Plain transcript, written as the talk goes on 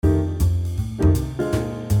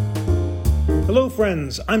Hello,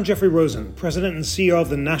 friends. I'm Jeffrey Rosen, President and CEO of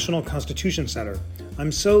the National Constitution Center. I'm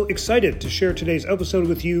so excited to share today's episode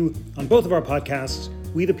with you on both of our podcasts,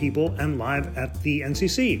 We the People and live at the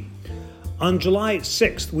NCC. On July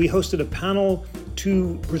 6th, we hosted a panel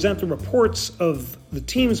to present the reports of the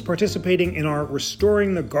teams participating in our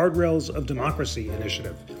Restoring the Guardrails of Democracy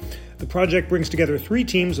initiative. The project brings together 3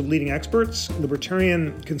 teams of leading experts,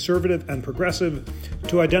 libertarian, conservative, and progressive,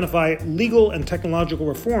 to identify legal and technological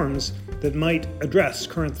reforms that might address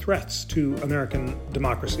current threats to American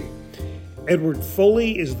democracy. Edward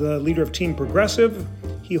Foley is the leader of Team Progressive.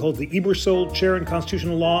 He holds the Ebersol Chair in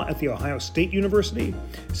Constitutional Law at The Ohio State University.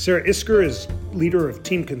 Sarah Isgur is leader of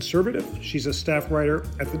Team Conservative. She's a staff writer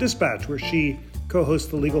at The Dispatch, where she co-hosts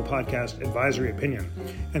the legal podcast Advisory Opinion.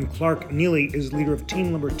 And Clark Neely is leader of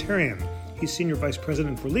Team Libertarian. He's Senior Vice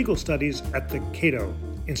President for Legal Studies at the Cato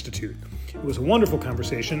Institute. It was a wonderful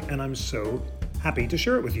conversation, and I'm so happy to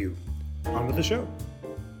share it with you. On with the show.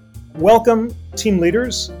 Welcome, team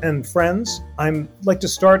leaders and friends. I'd like to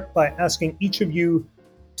start by asking each of you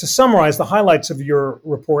to summarize the highlights of your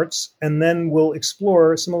reports, and then we'll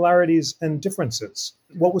explore similarities and differences.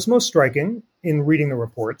 What was most striking in reading the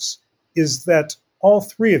reports is that all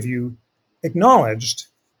 3 of you acknowledged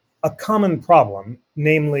a common problem,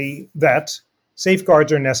 namely that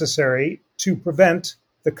safeguards are necessary to prevent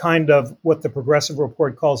the kind of what the Progressive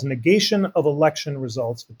Report calls negation of election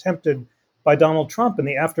results attempted by Donald Trump in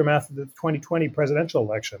the aftermath of the 2020 presidential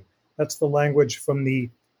election. That's the language from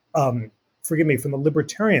the from the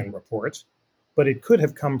Libertarian Report, but it could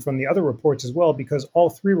have come from the other reports as well, because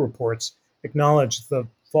all 3 reports acknowledged the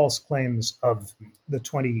false claims of the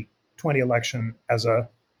 2020 election as a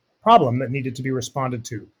problem that needed to be responded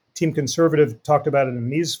to. Team Conservative talked about it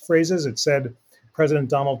in these phrases. It said, President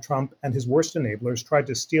Donald Trump and his worst enablers tried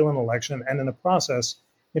to steal an election and in the process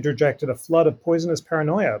interjected a flood of poisonous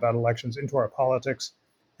paranoia about elections into our politics.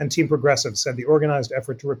 And Team Progressive said the organized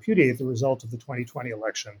effort to repudiate the result of the 2020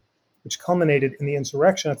 election, which culminated in the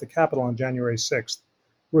insurrection at the Capitol on January 6th,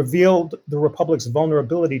 revealed the Republic's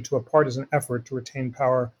vulnerability to a partisan effort to retain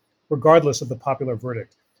power regardless of the popular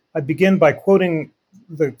verdict. I'd begin by quoting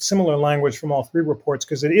the similar language from all 3 reports,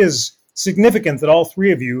 because it is significant that all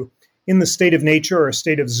 3 of you, in the State of Nature or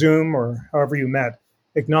State of Zoom or however you met,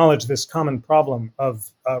 acknowledge this common problem of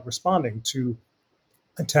responding to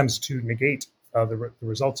attempts to negate the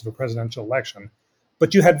results of a presidential election.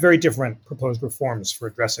 But you had very different proposed reforms for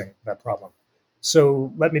addressing that problem.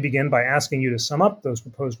 So let me begin by asking you to sum up those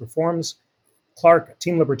proposed reforms. Clark,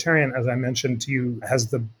 Team Libertarian, as I mentioned to you, has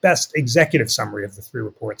the best executive summary of the 3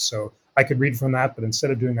 reports. So I could read from that, but instead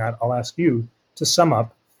of doing that, I'll ask you to sum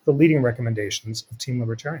up the leading recommendations of Team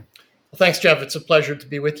Libertarian. Well, thanks, Jeff. It's a pleasure to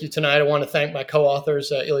be with you tonight. I want to thank my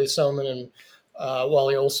co-authors, Ilya Soman and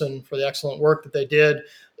Wally Olson, for the excellent work that they did.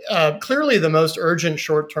 Clearly, the most urgent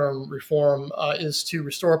short-term reform is to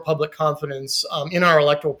restore public confidence in our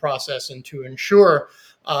electoral process and to ensure,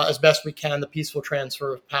 as best we can, the peaceful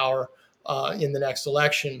transfer of power in the next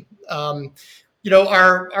election.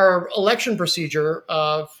 Our election procedure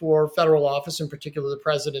for federal office, in particular the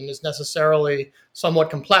president, is necessarily somewhat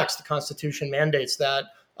complex. The Constitution mandates that.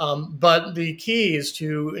 But the key is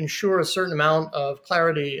to ensure a certain amount of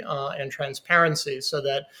clarity and transparency so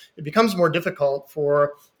that it becomes more difficult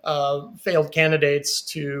for failed candidates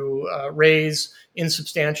to raise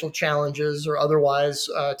insubstantial challenges or otherwise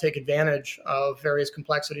take advantage of various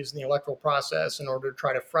complexities in the electoral process in order to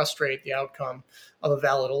try to frustrate the outcome of a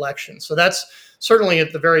valid election. So that's certainly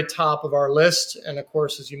at the very top of our list. And of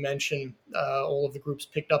course, as you mentioned, all of the groups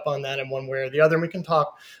picked up on that in one way or the other. And we can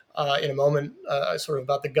talk in a moment sort of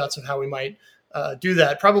about the guts of how we might do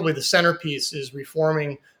that. Probably the centerpiece is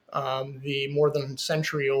reforming the more than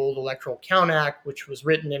century-old Electoral Count Act, which was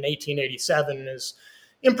written in 1887 and is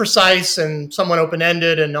imprecise and somewhat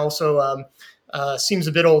open-ended, and also seems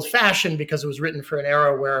a bit old-fashioned because it was written for an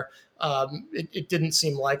era where it didn't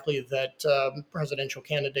seem likely that presidential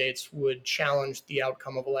candidates would challenge the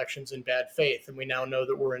outcome of elections in bad faith. And we now know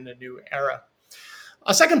that we're in a new era.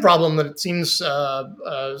 A second problem that it seems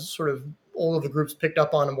sort of all of the groups picked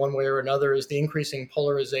up on in one way or another is the increasing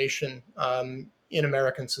polarization in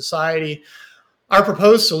American society. Our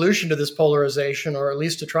proposed solution to this polarization, or at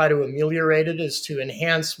least to try to ameliorate it, is to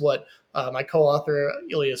enhance what my co-author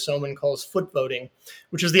Ilya Soman calls foot voting,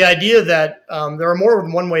 which is the idea that there are more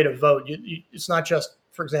than one way to vote. It's not just,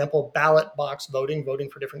 for example, ballot box voting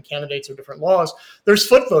for different candidates or different laws. There's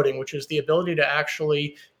foot voting, which is the ability to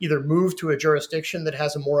actually either move to a jurisdiction that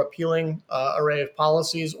has a more appealing array of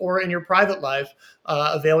policies, or in your private life,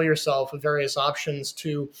 avail yourself of various options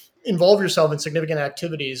to involve yourself in significant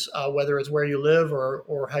activities, whether it's where you live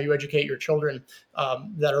or how you educate your children,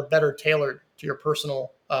 that are better tailored to your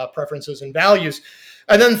personal preferences and values.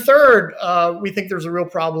 And then third, we think there's a real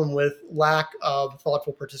problem with lack of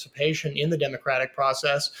thoughtful participation in the democratic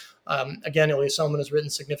process. Again, Ilya Somin has written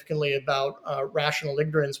significantly about rational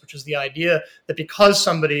ignorance, which is the idea that because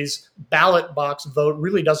somebody's ballot box vote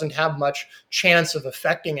really doesn't have much chance of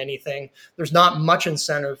affecting anything, there's not much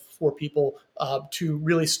incentive for people to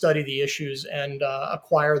really study the issues and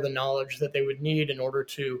acquire the knowledge that they would need in order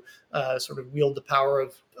to sort of wield the power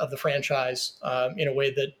of the franchise in a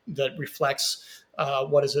way that reflects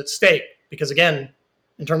what is at stake. Because again,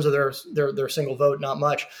 in terms of their single vote, not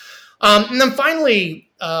much. And then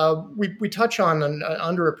finally, we touch on an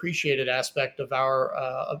underappreciated aspect of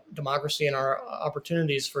our democracy and our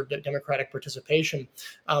opportunities for democratic participation.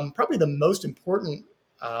 Probably the most important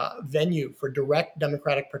venue for direct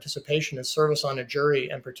democratic participation is service on a jury,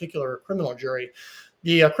 in particular a criminal jury.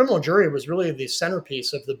 The criminal jury was really the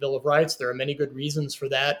centerpiece of the Bill of Rights. There are many good reasons for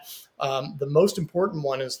that. The most important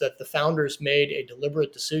one is that the founders made a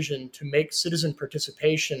deliberate decision to make citizen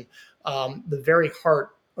participation the very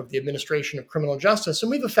heart of the administration of criminal justice. And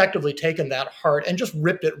we've effectively taken that heart and just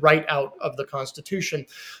ripped it right out of the Constitution.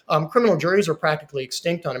 Criminal juries are practically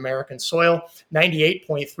extinct on American soil.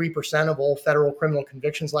 98.3% of all federal criminal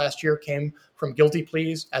convictions last year came from guilty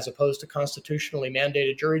pleas as opposed to constitutionally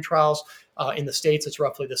mandated jury trials. In the states, it's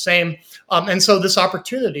roughly the same. And so this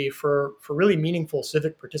opportunity for really meaningful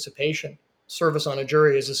civic participation, service on a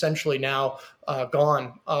jury, is essentially now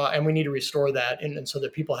gone. And we need to restore that. And so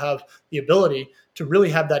that people have the ability to really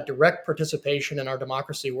have that direct participation in our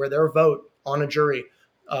democracy where their vote on a jury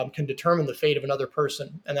can determine the fate of another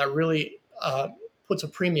person. And that really puts a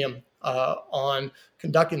premium on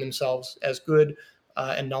conducting themselves as good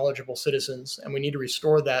and knowledgeable citizens. And we need to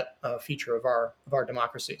restore that feature of our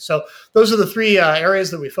democracy. So those are the three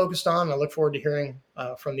areas that we focused on. I look forward to hearing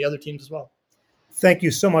from the other teams as well. Thank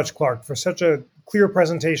you so much, Clark, for such a clear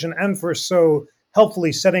presentation and for so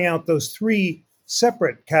helpfully setting out those three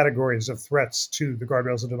separate categories of threats to the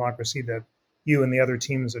guardrails of democracy that you and the other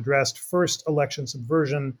teams addressed. First, election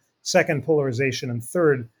subversion. Second, polarization. And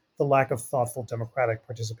third, the lack of thoughtful democratic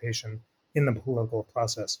participation in the political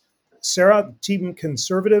process. Sarah, Team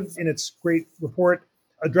Conservative, in its great report,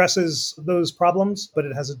 addresses those problems, but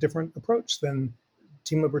it has a different approach than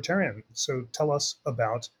Team Libertarian. So tell us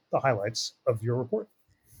about the highlights of your report.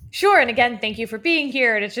 Sure. And again, thank you for being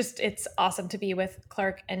here. And it's awesome to be with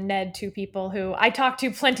Clark and Ned, two people who I talk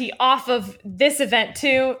to plenty off of this event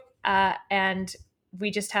too. And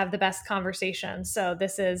we just have the best conversation. So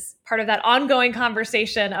this is part of that ongoing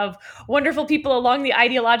conversation of wonderful people along the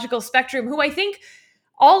ideological spectrum who I think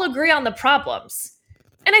all agree on the problems.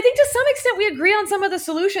 And I think to some extent we agree on some of the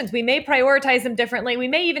solutions. We may prioritize them differently. We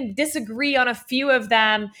may even disagree on a few of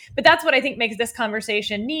them. But that's what I think makes this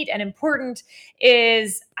conversation neat and important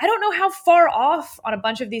is I don't know how far off on a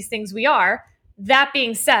bunch of these things we are. That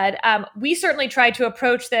being said, we certainly tried to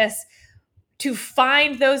approach this to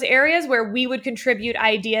find those areas where we would contribute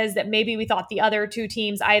ideas that maybe we thought the other two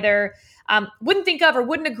teams either wouldn't think of or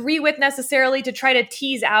wouldn't agree with necessarily, to try to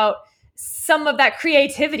tease out some of that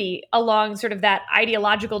creativity along sort of that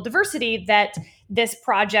ideological diversity that this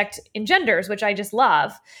project engenders, which I just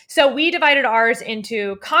love. So we divided ours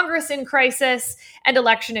into Congress in crisis and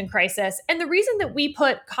election in crisis. And the reason that we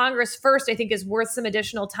put Congress first, I think, is worth some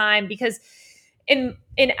additional time because in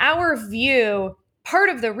our view, part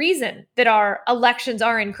of the reason that our elections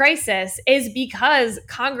are in crisis is because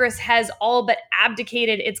Congress has all but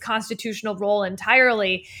abdicated its constitutional role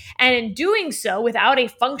entirely. And in doing so, without a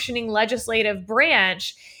functioning legislative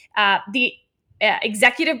branch, the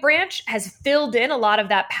executive branch has filled in a lot of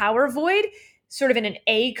that power void, sort of in an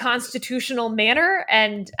a-constitutional manner.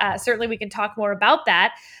 And certainly we can talk more about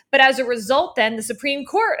that. But as a result, then, the Supreme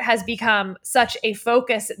Court has become such a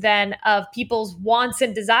focus then of people's wants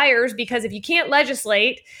and desires, because if you can't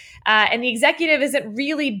legislate and the executive isn't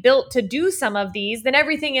really built to do some of these, then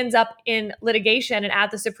everything ends up in litigation and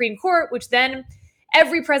at the Supreme Court, which then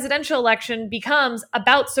every presidential election becomes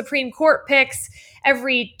about Supreme Court picks.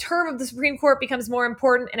 Every term of the Supreme Court becomes more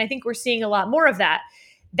important. And I think we're seeing a lot more of that.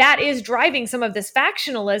 That is driving some of this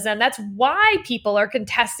factionalism. That's why people are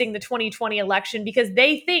contesting the 2020 election, because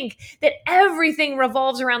they think that everything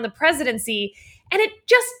revolves around the presidency. And it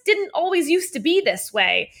just didn't always used to be this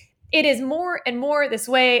way. It is more and more this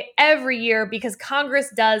way every year because Congress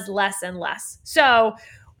does less and less. So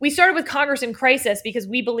we started with Congress in crisis because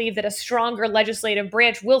we believe that a stronger legislative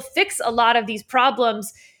branch will fix a lot of these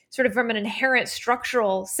problems sort of from an inherent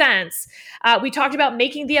structural sense. We talked about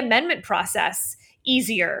making the amendment process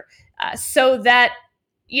easier so that,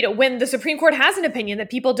 when the Supreme Court has an opinion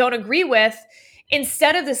that people don't agree with,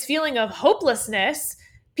 instead of this feeling of hopelessness,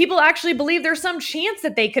 people actually believe there's some chance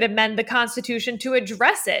that they could amend the Constitution to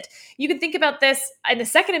address it. You can think about this in the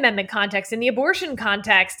Second Amendment context, in the abortion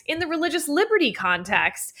context, in the religious liberty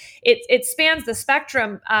context. It spans the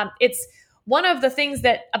spectrum. It's one of the things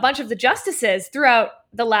that a bunch of the justices throughout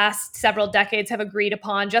the last several decades have agreed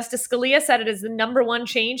upon. Justice Scalia said it is the number one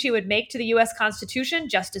change he would make to the U.S. Constitution.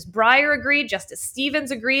 Justice Breyer agreed. Justice Stevens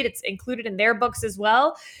agreed. It's included in their books as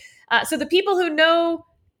well. So the people who know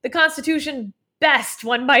the Constitution best,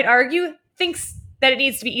 one might argue, thinks that it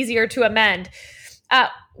needs to be easier to amend.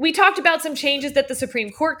 We talked about some changes that the Supreme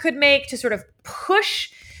Court could make to sort of push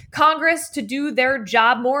Congress to do their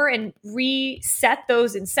job more and reset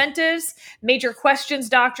those incentives. Major questions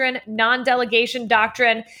doctrine, non-delegation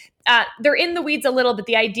doctrine. They're in the weeds a little, but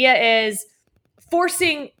the idea is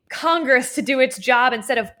forcing Congress to do its job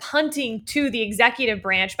instead of punting to the executive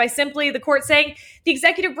branch by simply the court saying the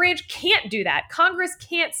executive branch can't do that. Congress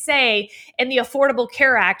can't say in the Affordable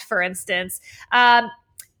Care Act, for instance,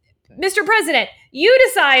 Mr. President, you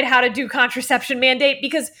decide how to do contraception mandate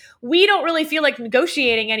because we don't really feel like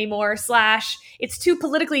negotiating anymore, / it's too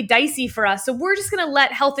politically dicey for us. So we're just going to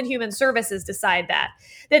let Health and Human Services decide that.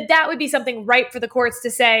 That would be something ripe for the courts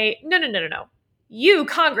to say, no. You,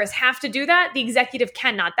 Congress, have to do that. The executive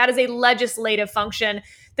cannot. That is a legislative function.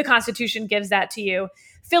 The Constitution gives that to you.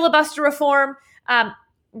 Filibuster reform.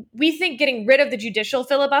 We think getting rid of the judicial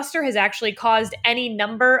filibuster has actually caused any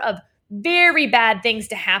number of very bad things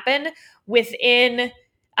to happen within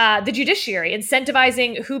the judiciary,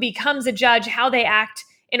 incentivizing who becomes a judge, how they act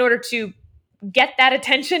in order to get that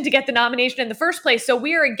attention, to get the nomination in the first place. So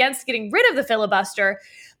we are against getting rid of the filibuster,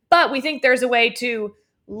 but we think there's a way to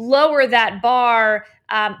lower that bar,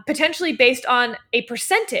 potentially based on a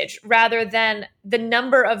percentage rather than the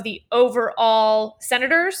number of the overall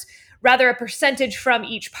senators, rather a percentage from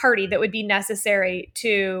each party that would be necessary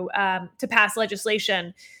to pass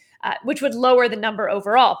legislation, which would lower the number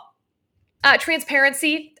overall.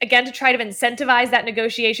 Transparency, again, to try to incentivize that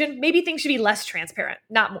negotiation. Maybe things should be less transparent,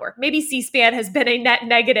 not more. Maybe C-SPAN has been a net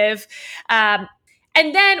negative. And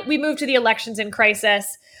then we move to the elections in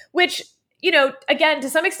crisis, which, again, to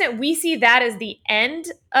some extent, we see that as the end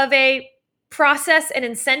of a process and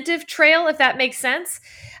incentive trail, if that makes sense.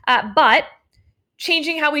 But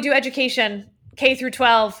changing how we do education, K through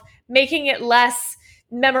 12, making it less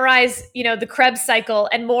memorize, the Krebs cycle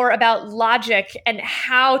and more about logic and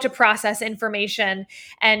how to process information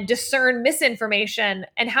and discern misinformation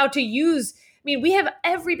and how to use. We have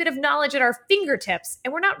every bit of knowledge at our fingertips,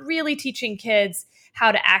 and we're not really teaching kids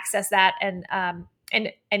how to access that and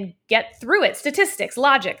get through it. Statistics,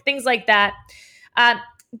 logic, things like that.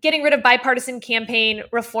 Getting rid of Bipartisan Campaign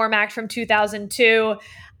Reform Act from 2002.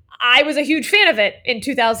 I was a huge fan of it in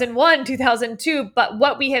 2001, 2002, but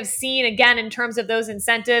what we have seen, again, in terms of those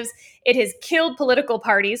incentives, it has killed political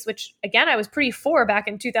parties, which, again, I was pretty for back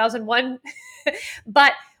in 2001.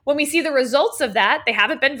 But when we see the results of that, they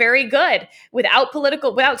haven't been very good. Without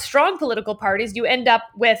strong political parties, you end up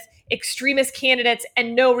with extremist candidates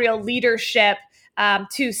and no real leadership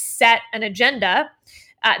to set an agenda.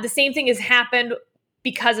 The same thing has happened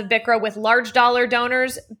because of BICRA with large dollar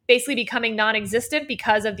donors basically becoming non-existent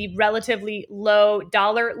because of the relatively low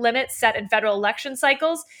dollar limits set in federal election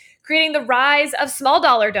cycles, creating the rise of small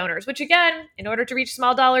dollar donors, which again, in order to reach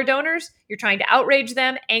small dollar donors, you're trying to outrage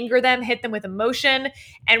them, anger them, hit them with emotion.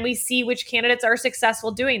 And we see which candidates are successful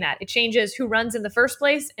doing that. It changes who runs in the first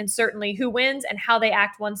place and certainly who wins and how they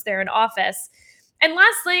act once they're in office. And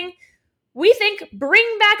last thing, we think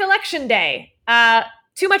bring back Election Day.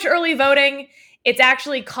 Too much early voting. It's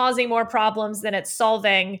actually causing more problems than it's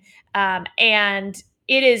solving. And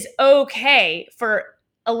it is okay for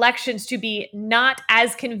elections to be not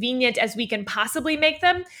as convenient as we can possibly make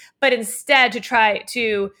them, but instead to try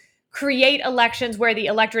to create elections where the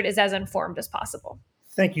electorate is as informed as possible.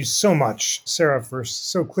 Thank you so much, Sarah, for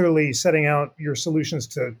so clearly setting out your solutions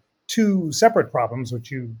to two separate problems, which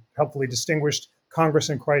you helpfully distinguished: Congress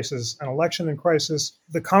in crisis and election in crisis.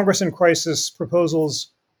 The Congress in crisis proposals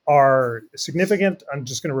are significant. I'm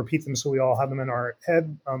just going to repeat them so we all have them in our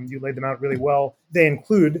head. You laid them out really well. They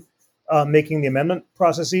include making the amendment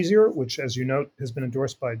process easier, which, as you note, has been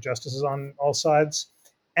endorsed by justices on all sides,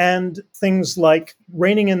 and things like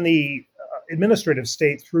reining in the administrative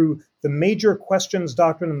state through the major questions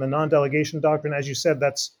doctrine and the non-delegation doctrine. As you said,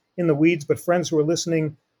 that's in the weeds, but friends who are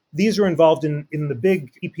listening, these are involved in the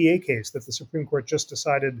big EPA case that the Supreme Court just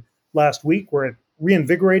decided last week, where it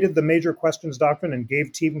reinvigorated the major questions doctrine and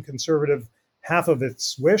gave Team Conservative half of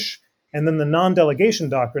its wish. And then the non-delegation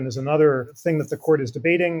doctrine is another thing that the court is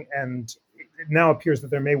debating, and it now appears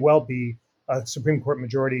that there may well be a Supreme Court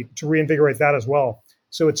majority to reinvigorate that as well.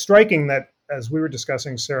 So it's striking that as we were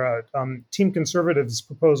discussing, Sarah, Team Conservative's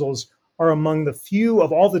proposals are among the few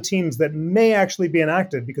of all the teams that may actually be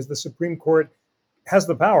enacted because the Supreme Court has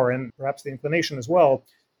the power and perhaps the inclination as well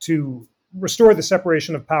to restore the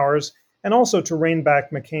separation of powers and also to rein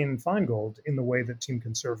back McCain-Feingold in the way that Team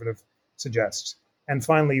Conservative suggests. And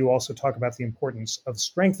finally, you also talk about the importance of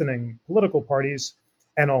strengthening political parties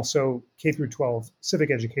and also K through 12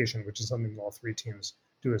 civic education, which is something all three teams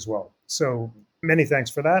do as well. So many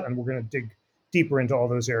thanks for that, and we're going to dig deeper into all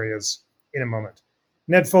those areas in a moment.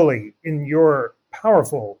 Ned Foley, in your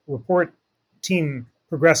powerful report, Team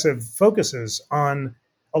Progressive focuses on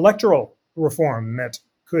electoral reform that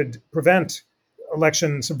could prevent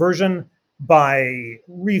election subversion by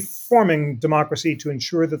reforming democracy to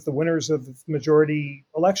ensure that the winners of majority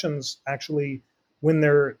elections actually win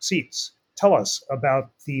their seats. Tell us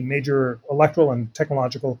about the major electoral and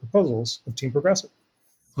technological proposals of Team Progressive.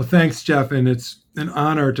 Well, thanks, Jeff, and it's an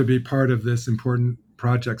honor to be part of this important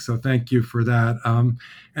project, so thank you for that.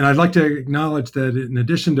 And I'd like to acknowledge that in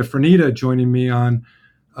addition to Fernita joining me on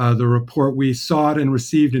the report, we sought and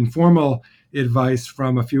received informal advice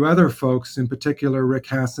from a few other folks, in particular Rick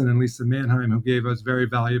Hasson and Lisa Manheim, who gave us very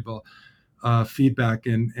valuable feedback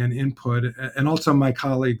and input, and also my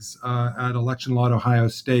colleagues at Election Law at Ohio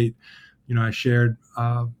State. I shared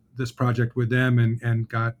this project with them and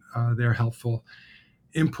got their helpful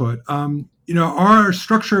input. Our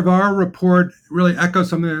structure of our report really echoes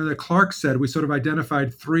something that Clark said. We sort of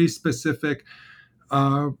identified three specific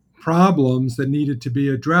problems that needed to be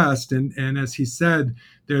addressed. And as he said,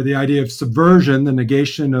 they're the idea of subversion, the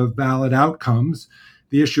negation of ballot outcomes,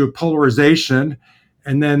 the issue of polarization,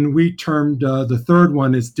 and then we termed the third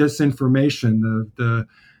one is disinformation, the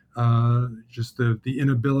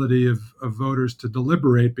inability of voters to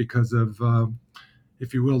deliberate because of,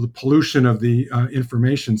 if you will, the pollution of the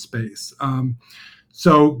information space.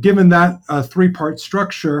 So given that three-part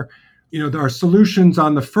structure, our solutions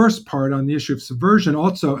on the first part, on the issue of subversion,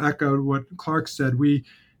 also echoed what Clark said. We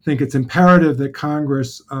think it's imperative that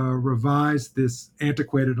Congress revise this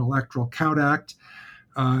antiquated Electoral Count Act.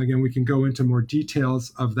 Again, we can go into more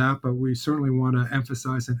details of that, but we certainly want to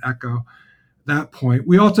emphasize and echo that point.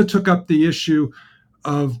 We also took up the issue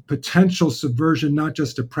of potential subversion, not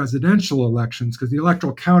just of presidential elections, because the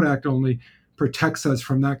Electoral Count Act only protects us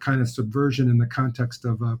from that kind of subversion in the context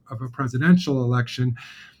of a presidential election.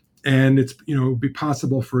 And it would be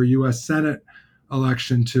possible for a U.S. Senate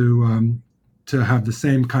election to have the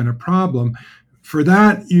same kind of problem. For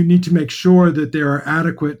that, you need to make sure that there are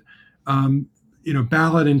adequate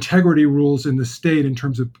ballot integrity rules in the state in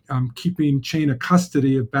terms of keeping chain of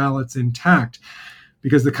custody of ballots intact,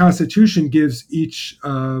 because the Constitution gives each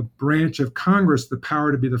branch of Congress the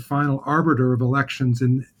power to be the final arbiter of elections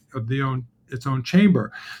its own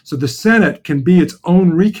chamber. So the Senate can be its own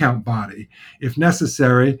recount body, if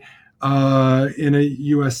necessary, in a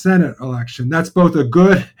U.S. Senate election. That's both a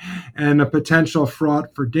good and a potential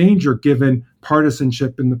fraught for danger, given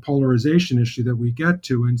partisanship and the polarization issue that we get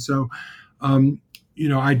to. And so,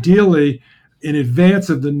 ideally, in advance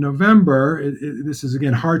of the November, this is,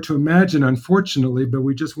 again, hard to imagine, unfortunately, but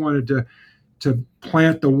we just wanted to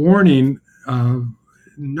plant the warning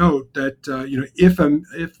note that,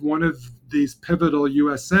 if one of these pivotal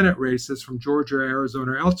U.S. Senate races from Georgia,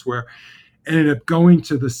 Arizona, or elsewhere ended up going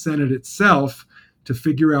to the Senate itself to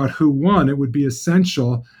figure out who won, it would be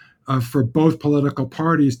essential for both political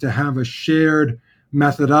parties to have a shared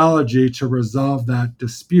methodology to resolve that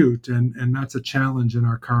dispute. And that's a challenge in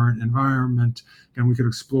our current environment. And we could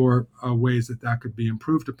explore ways that could be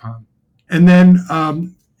improved upon. And then,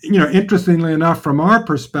 interestingly enough, from our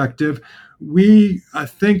perspective, we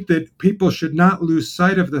think that people should not lose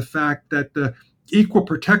sight of the fact that the equal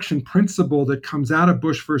protection principle that comes out of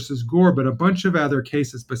Bush versus Gore, but a bunch of other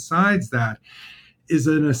cases besides that, is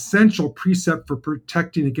an essential precept for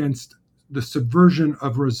protecting against the subversion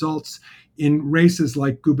of results in races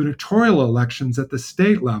like gubernatorial elections at the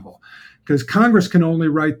state level. Because Congress can only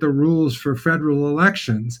write the rules for federal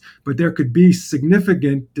elections, but there could be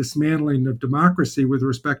significant dismantling of democracy with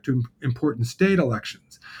respect to important state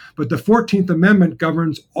elections. But the 14th Amendment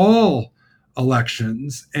governs all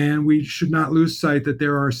elections, and we should not lose sight that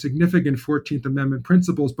there are significant 14th Amendment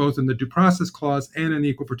principles, both in the Due Process Clause and in the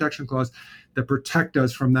Equal Protection Clause, that protect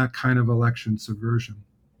us from that kind of election subversion.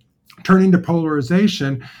 Turning to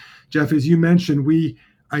polarization, Jeff, as you mentioned, we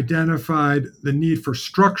identified the need for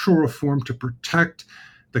structural reform to protect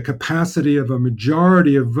the capacity of a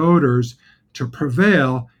majority of voters to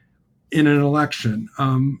prevail in an election.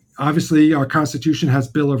 Obviously, our Constitution has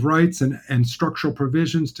Bill of Rights and structural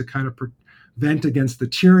provisions to kind of vent against the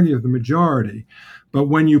tyranny of the majority. But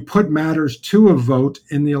when you put matters to a vote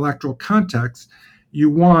in the electoral context, you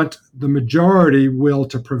want the majority will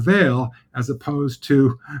to prevail as opposed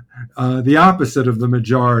to the opposite of the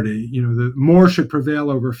majority. The more should prevail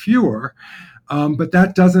over fewer, but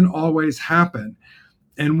that doesn't always happen.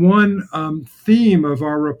 And one theme of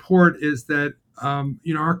our report is that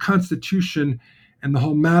our Constitution and the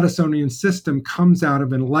whole Madisonian system comes out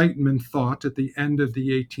of Enlightenment thought at the end of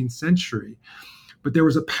the 18th century. But there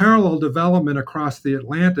was a parallel development across the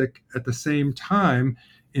Atlantic at the same time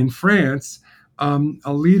in France,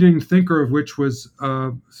 a leading thinker of which was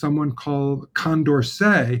someone called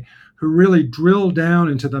Condorcet, who really drilled down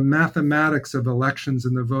into the mathematics of elections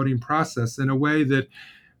and the voting process in a way that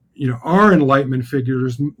our Enlightenment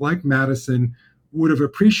figures like Madison would have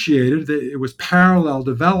appreciated. That it was parallel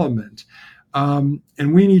development. And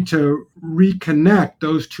we need to reconnect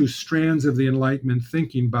those two strands of the Enlightenment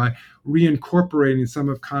thinking by reincorporating some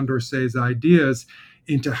of Condorcet's ideas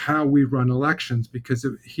into how we run elections, because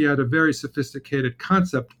he had a very sophisticated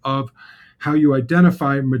concept of how you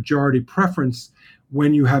identify majority preference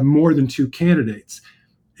when you have more than two candidates.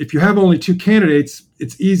 If you have only two candidates,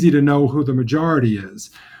 it's easy to know who the majority is.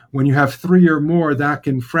 When you have three or more, that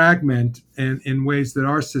can fragment in ways that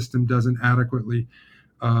our system doesn't adequately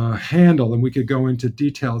handle, and we could go into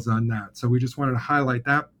details on that. So we just wanted to highlight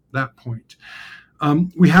that point.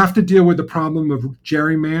 We have to deal with the problem of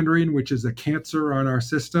gerrymandering, which is a cancer on our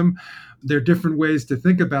system. There are different ways to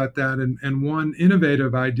think about that, and one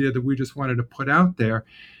innovative idea that we just wanted to put out there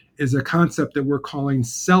is a concept that we're calling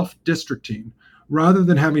self-districting. Rather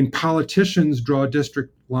than having politicians draw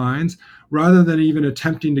district lines, rather than even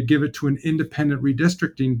attempting to give it to an independent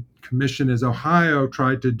redistricting commission, as Ohio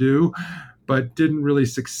tried to do, but didn't really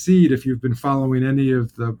succeed if you've been following any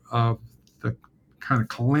of the kind of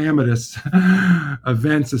calamitous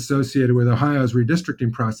events associated with Ohio's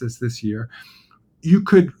redistricting process this year, you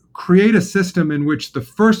could create a system in which the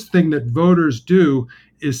first thing that voters do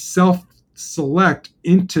is self-select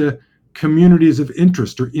into communities of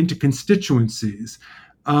interest or into constituencies.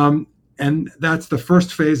 And that's the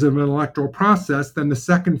first phase of an electoral process. Then the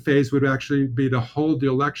second phase would actually be to hold the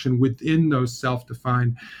election within those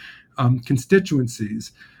self-defined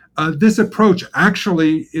constituencies. This approach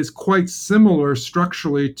actually is quite similar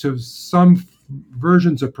structurally to some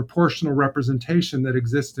versions of proportional representation that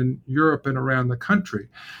exist in Europe and around the country.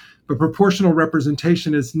 But proportional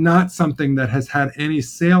representation is not something that has had any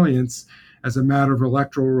salience as a matter of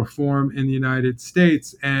electoral reform in the United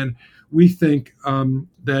States. And we think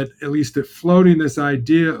that at least at floating this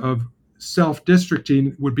idea of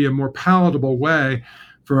self-districting would be a more palatable way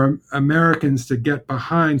for Americans to get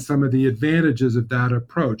behind some of the advantages of that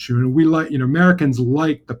approach. Americans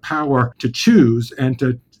like the power to choose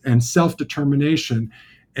and self-determination.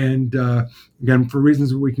 And again, for reasons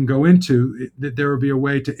that we can go into, there would be a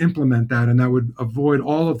way to implement that, and that would avoid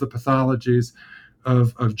all of the pathologies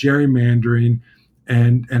of gerrymandering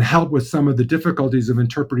and help with some of the difficulties of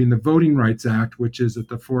interpreting the Voting Rights Act, which is at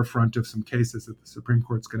the forefront of some cases that the Supreme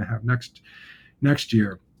Court's going to have next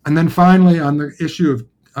year. And then finally, on the issue of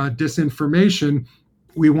disinformation,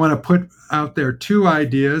 we want to put out there two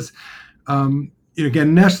ideas.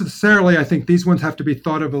 Again, necessarily, I think these ones have to be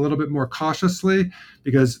thought of a little bit more cautiously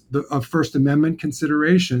because of First Amendment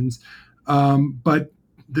considerations. But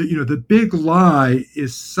the big lie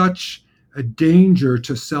is such a danger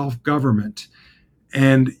to self-government,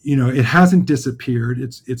 and it hasn't disappeared.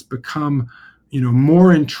 It's become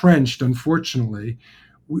more entrenched, unfortunately.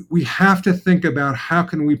 We have to think about how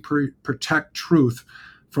can we protect truth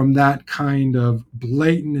from that kind of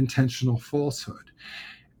blatant intentional falsehood.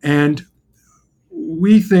 And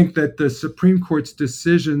we think that the Supreme Court's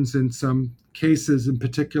decisions in some cases, in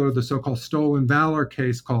particular the so-called stolen valor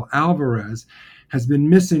case called Alvarez, has been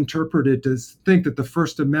misinterpreted to think that the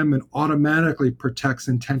First Amendment automatically protects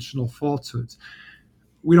intentional falsehoods.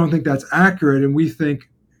 We don't think that's accurate, and we think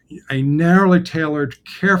a narrowly tailored,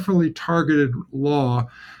 carefully targeted law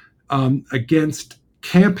against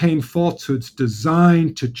campaign falsehoods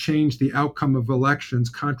designed to change the outcome of elections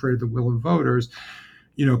contrary to the will of voters,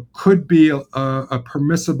 could be a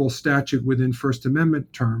permissible statute within First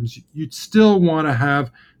Amendment terms. You'd still want to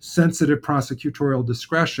have sensitive prosecutorial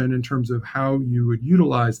discretion in terms of how you would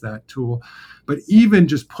utilize that tool. But even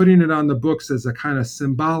just putting it on the books as a kind of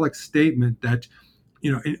symbolic statement that,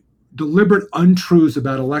 deliberate untruths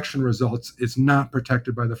about election results is not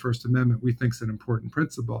protected by the First Amendment, we think is an important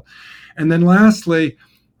principle. And then lastly,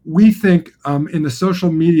 we think in the social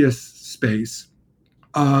media space,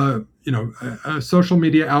 a social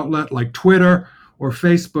media outlet like Twitter or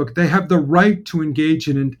Facebook, they have the right to engage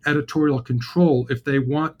in editorial control if they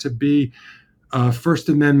want to be First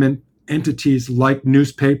Amendment entities like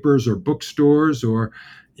newspapers or bookstores or,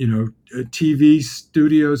 TV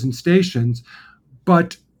studios and stations,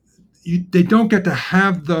 but they don't get to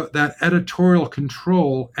have that editorial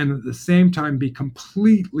control and at the same time be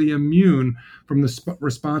completely immune from the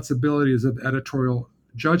responsibilities of editorial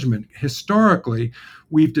judgment. Historically,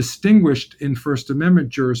 we've distinguished in First Amendment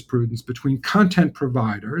jurisprudence between content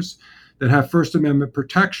providers that have First Amendment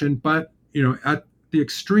protection, but at the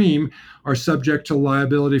extreme are subject to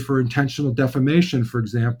liability for intentional defamation, for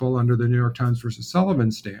example, under the New York Times versus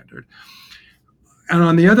Sullivan standard. And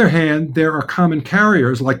on the other hand, there are common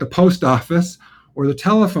carriers like the post office or the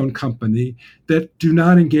telephone company that do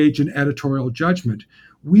not engage in editorial judgment.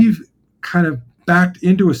 We've kind of backed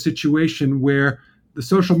into a situation where the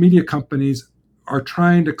social media companies are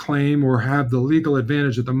trying to claim or have the legal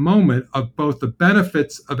advantage at the moment of both the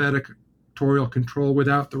benefits of editorial control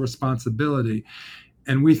without the responsibility.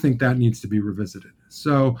 And we think that needs to be revisited.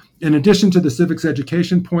 So in addition to the civics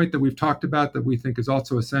education point that we've talked about that we think is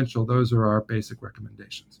also essential, those are our basic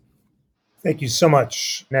recommendations. Thank you so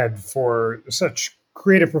much, Ned, for such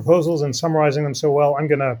creative proposals and summarizing them so well. I'm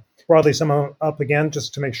going to broadly sum them up again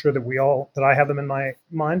just to make sure that I have them in my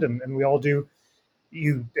mind and we all do.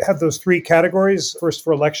 You have those three categories. First,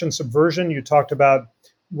 for election subversion, you talked about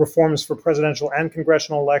reforms for presidential and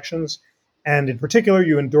congressional elections. And in particular,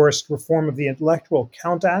 you endorsed reform of the Electoral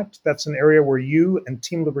Count Act. That's an area where you and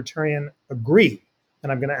Team Libertarian agree.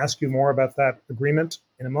 And I'm going to ask you more about that agreement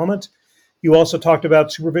in a moment. You also talked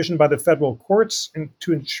about supervision by the federal courts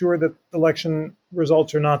to ensure that election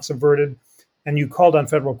results are not subverted. And you called on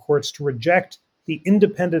federal courts to reject the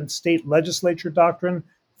independent state legislature doctrine.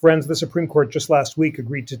 Friends, the Supreme Court just last week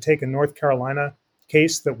agreed to take a North Carolina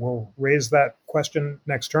case that will raise that question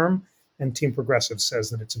next term. And Team Progressive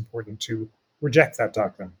says that it's important to reject that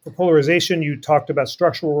doctrine. For polarization, you talked about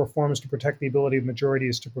structural reforms to protect the ability of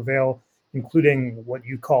majorities to prevail, including what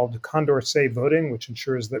you called Condorcet voting, which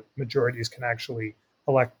ensures that majorities can actually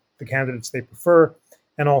elect the candidates they prefer,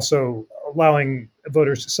 and also allowing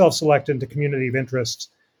voters to self-select into community of interests,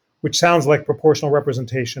 which sounds like proportional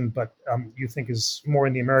representation, but you think is more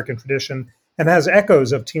in the American tradition and has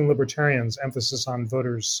echoes of Team Libertarian's emphasis on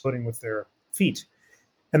voters voting with their feet.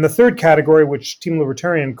 And the third category, which Team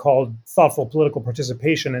Libertarian called thoughtful political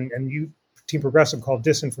participation, and you, Team Progressive, called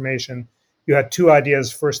disinformation, you had two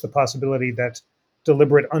ideas. First, the possibility that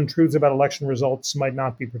deliberate untruths about election results might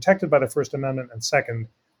not be protected by the First Amendment. And second,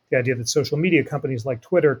 the idea that social media companies like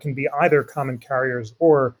Twitter can be either common carriers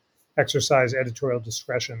or exercise editorial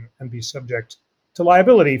discretion and be subject to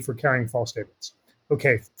liability for carrying false statements.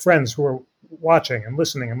 Okay, friends who are watching and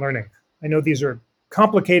listening and learning, I know these are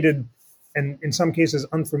complicated and in some cases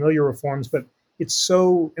unfamiliar reforms, but it's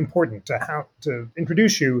so important to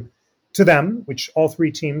introduce you to them, which all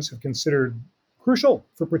three teams have considered crucial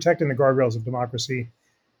for protecting the guardrails of democracy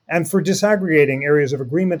and for disaggregating areas of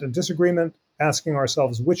agreement and disagreement, asking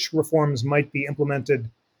ourselves which reforms might be implemented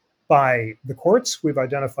by the courts. We've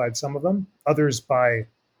identified some of them, others by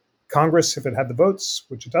Congress if it had the votes,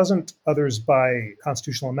 which it doesn't, others by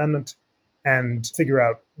constitutional amendment, and figure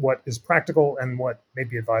out what is practical and what may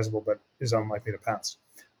be advisable but is unlikely to pass.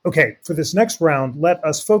 Okay, for this next round, let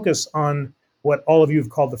us focus on what all of you have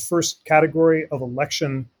called the first category of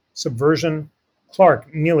election subversion.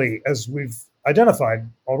 Clark, Neely, as we've identified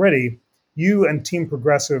already, you and Team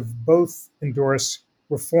Progressive both endorse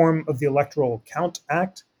reform of the Electoral Count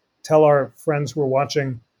Act. Tell our friends who are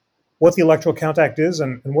watching what the Electoral Count Act is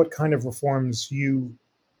and what kind of reforms you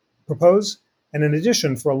propose. And in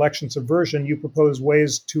addition, for election subversion, you propose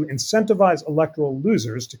ways to incentivize electoral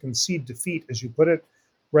losers to concede defeat, as you put it,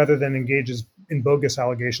 rather than engage in bogus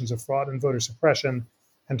allegations of fraud and voter suppression,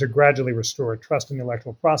 and to gradually restore trust in the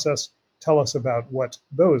electoral process. Tell us about what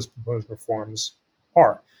those proposed reforms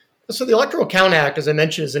are. So the Electoral Count Act, as I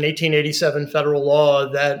mentioned, is an 1887 federal law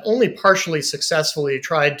that only partially successfully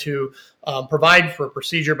tried to provide for a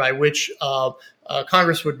procedure by which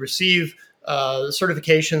Congress would receive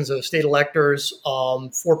certifications of state electors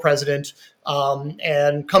for president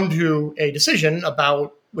and come to a decision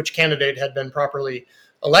about which candidate had been properly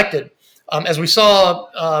elected. As we saw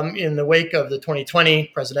in the wake of the 2020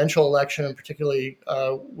 presidential election, and particularly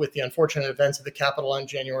with the unfortunate events of the Capitol on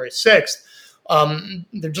January 6th,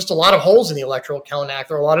 there are just a lot of holes in the Electoral Count Act.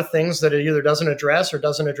 There are a lot of things that it either doesn't address or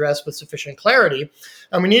doesn't address with sufficient clarity.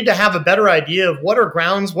 And we need to have a better idea of what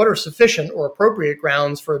are sufficient or appropriate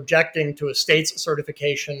grounds for objecting to a state's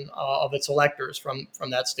certification of its electors from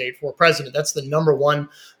that state for president. That's the number one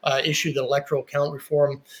issue that electoral count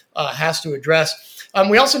reform has to address.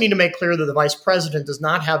 We also need to make clear that the vice president does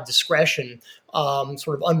not have discretion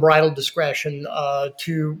sort of unbridled discretion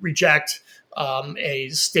to reject a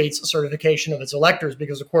state's certification of its electors,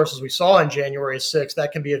 because, of course, as we saw on January 6th,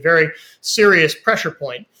 that can be a very serious pressure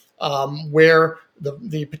point where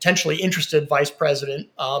the potentially interested vice president,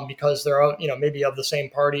 because they're maybe of the same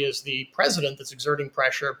party as the president that's exerting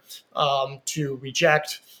pressure to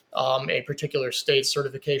reject a particular state's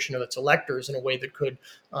certification of its electors in a way that could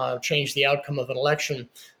change the outcome of an election.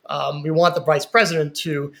 We want the vice president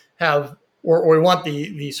to have, or we want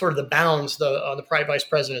the sort of the bounds on the vice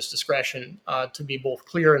president's discretion to be both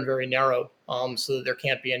clear and very narrow, so that there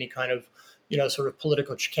can't be any kind of sort of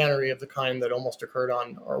political chicanery of the kind that almost occurred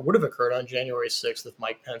on, or would have occurred on, January 6th if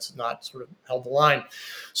Mike Pence had not sort of held the line.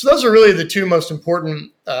 So those are really the two most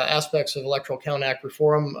important aspects of Electoral Count Act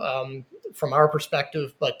reform from our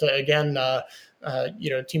perspective. But again,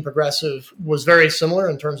 Team Progressive was very similar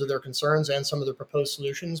in terms of their concerns and some of the proposed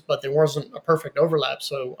solutions, but there wasn't a perfect overlap.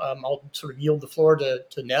 So I'll sort of yield the floor to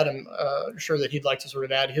Ned. I'm sure that he'd like to sort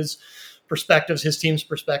of add his perspectives, his team's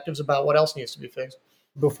perspectives about what else needs to be fixed.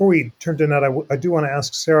 Before we turn to Ned, I do want to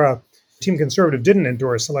ask Sarah, Team Conservative didn't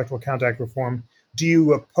endorse Electoral Count Act reform. Do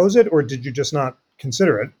you oppose it, or did you just not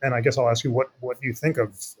consider it? And I guess I'll ask you what you think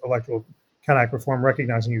of Electoral Count Act reform,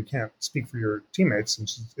 recognizing you can't speak for your teammates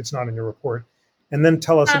since it's not in your report. And then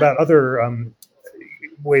tell us about other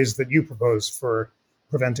ways that you propose for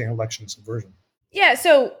preventing election subversion. Yeah,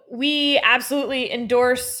 so we absolutely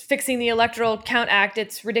endorse fixing the Electoral Count Act.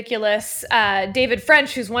 It's ridiculous. David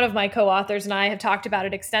French, who's one of my co-authors, and I have talked about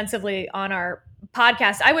it extensively on our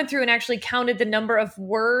podcast. I went through and actually counted the number of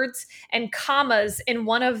words and commas in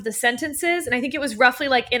one of the sentences, and I think it was roughly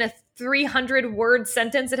like in a 300-word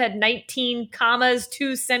sentence. It had 19 commas,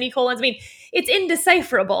 2 semicolons. I mean, it's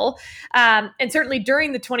indecipherable. And certainly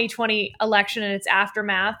during the 2020 election and its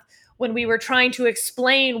aftermath, when we were trying to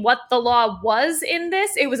explain what the law was in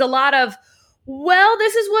this, it was a lot of, well,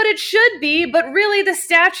 this is what it should be, but really the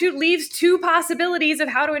statute leaves 2 possibilities of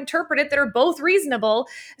how to interpret it that are both reasonable.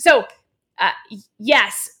 So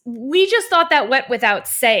yes, we just thought that went without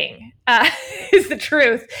saying, is the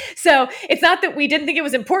truth. So it's not that we didn't think it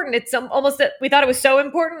was important. It's almost that we thought it was so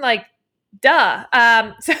important, like, duh.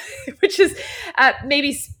 So, which is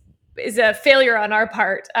maybe is a failure on our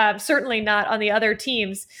part, certainly not on the other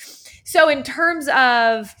teams. So in terms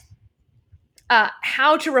of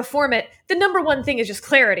how to reform it, the number one thing is just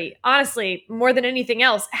clarity. Honestly, more than anything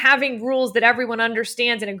else, having rules that everyone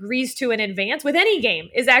understands and agrees to in advance with any game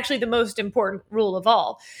is actually the most important rule of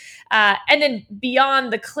all. And then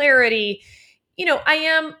beyond the clarity, I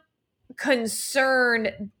am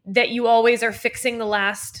concerned that you always are fixing the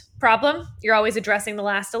last problem. You're always addressing the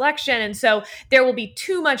last election. And so there will be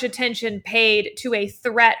too much attention paid to a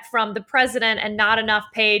threat from the president and not enough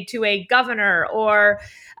paid to a governor or,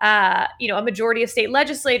 a majority of state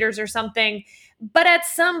legislators or something. But at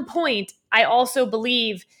some point, I also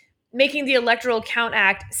believe making the Electoral Count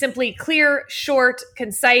Act simply clear, short,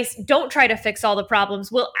 concise, don't try to fix all the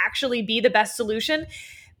problems will actually be the best solution.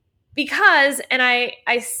 Because, and I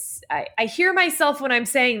hear myself when I'm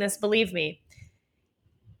saying this, believe me,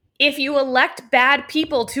 if you elect bad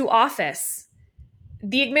people to office,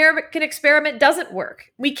 the American experiment doesn't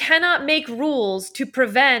work. We cannot make rules to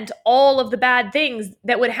prevent all of the bad things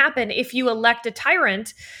that would happen if you elect a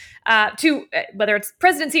tyrant to, whether it's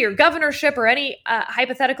presidency or governorship or any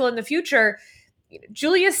hypothetical in the future.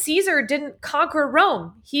 Julius Caesar didn't conquer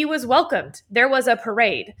Rome. He was welcomed. There was a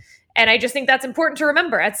parade. And I just think that's important to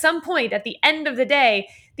remember. At some point, at the end of the day,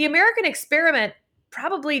 the American experiment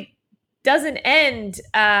probably doesn't end.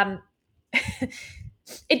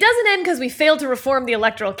 It doesn't end because we failed to reform the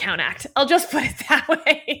Electoral Count Act. I'll just put it that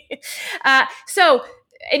way. So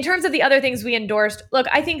in terms of the other things we endorsed, look,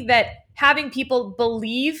 I think that having people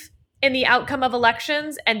believe in the outcome of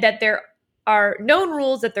elections and that there are known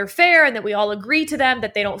rules, that they're fair and that we all agree to them,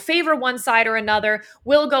 that they don't favor one side or another,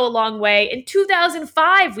 will go a long way. In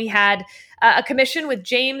 2005, we had a commission with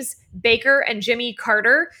James Baker and Jimmy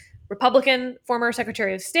Carter, Republican former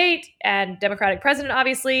Secretary of State and Democratic president,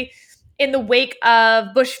 obviously, in the wake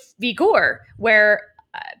of Bush v. Gore, where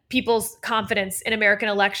people's confidence in American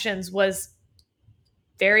elections was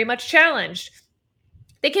very much challenged.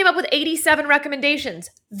 They came up with 87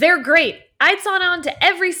 recommendations. They're great. I'd sign on to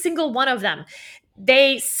every single one of them.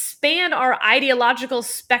 They span our ideological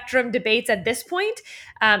spectrum debates at this point.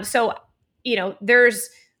 So, there's...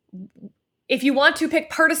 If you want to pick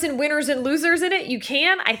partisan winners and losers in it, you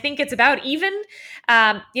can. I think it's about even.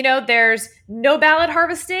 There's no ballot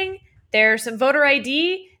harvesting. There's some voter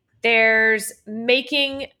ID. There's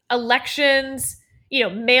making elections,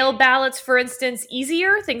 mail ballots, for instance,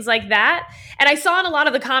 easier, things like that. And I saw in a lot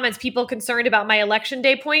of the comments people concerned about my election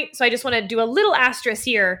day point. So I just want to do a little asterisk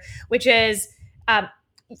here, which is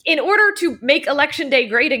in order to make election day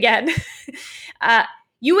great again,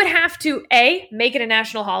 you would have to A, make it a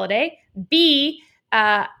national holiday, B,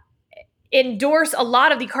 endorse a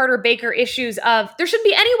lot of the Carter Baker issues of there shouldn't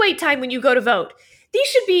be any wait time when you go to vote. These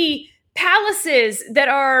should be palaces that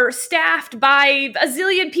are staffed by a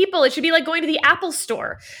zillion people. It should be like going to the Apple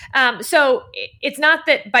store. So it's not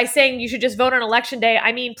that by saying you should just vote on election day,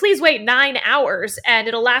 I mean, please wait 9 hours and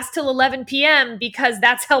it'll last till 11 p.m. because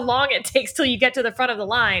that's how long it takes till you get to the front of the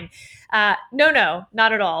line. No,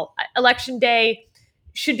 not at all. Election day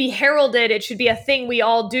should be heralded. It should be a thing we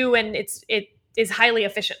all do, and it is highly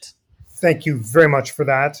efficient. Thank you very much for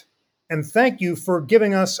that. And thank you for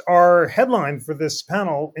giving us our headline for this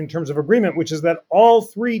panel in terms of agreement, which is that all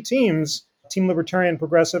three teams, Team Libertarian,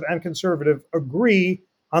 Progressive, and Conservative, agree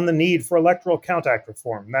on the need for Electoral Count Act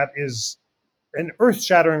reform. That is an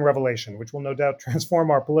earth-shattering revelation, which will no doubt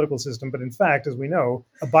transform our political system. But in fact, as we know,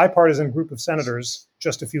 a bipartisan group of senators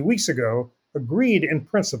just a few weeks ago agreed in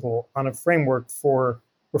principle on a framework for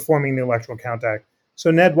reforming the Electoral Count Act.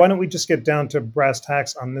 So, Ned, why don't we just get down to brass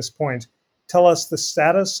tacks on this point? Tell us the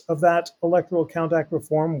status of that Electoral Count Act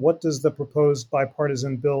reform. What does the proposed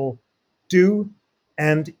bipartisan bill do?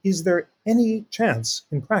 And is there any chance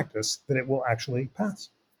in practice that it will actually pass?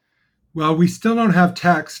 Well, we still don't have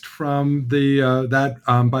text from that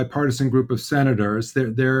bipartisan group of senators.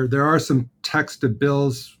 There are some text of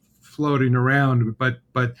bills floating around, but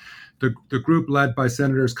the group led by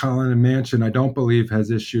Senators Collin and Manchin, I don't believe, has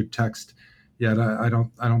issued text yet. I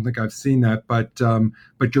don't think I've seen that, but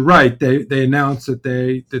you're right. They announced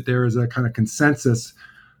that there is a kind of consensus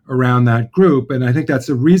around that group, and I think that's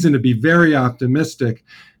a reason to be very optimistic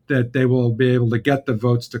that they will be able to get the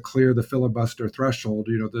votes to clear the filibuster threshold.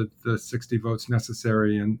 The 60 votes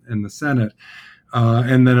necessary in the Senate,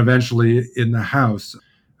 and then eventually in the House.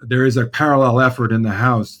 There is a parallel effort in the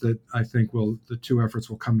House that I think the two efforts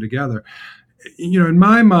will come together. In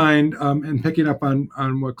my mind, and picking up on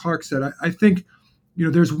what Clark said, I think,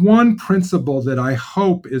 there's one principle that I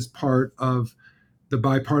hope is part of the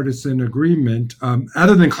bipartisan agreement,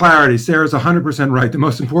 other than clarity. Sarah's 100% right. The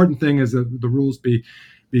most important thing is that the rules be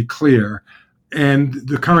clear. And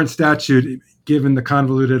the current statute, given the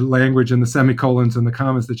convoluted language and the semicolons and the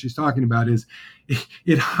commas that she's talking about,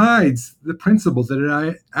 it hides the principles that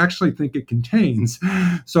I actually think it contains.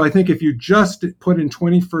 So I think if you just put in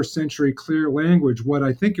 21st century clear language what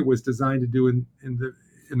I think it was designed to do in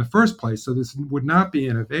the first place, so this would not be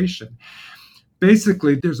innovation.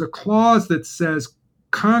 Basically, there's a clause that says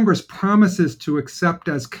Congress promises to accept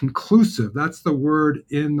as conclusive, that's the word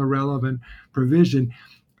in the relevant provision,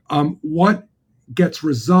 what gets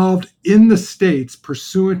resolved in the states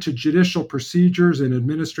pursuant to judicial procedures and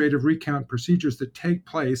administrative recount procedures that take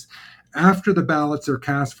place after the ballots are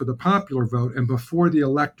cast for the popular vote and before the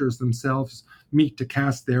electors themselves meet to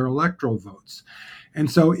cast their electoral votes.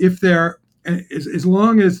 And so as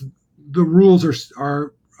long as the rules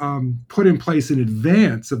are put in place in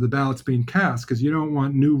advance of the ballots being cast, because you don't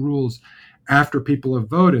want new rules after people have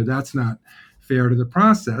voted, that's not fair to the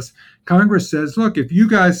process. Congress says, look, if you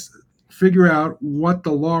guys figure out what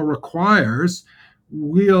the law requires,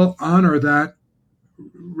 we'll honor that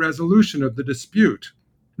resolution of the dispute.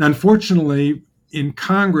 Unfortunately, in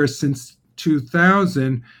Congress since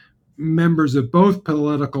 2000, members of both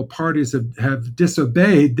political parties have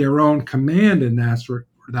disobeyed their own command in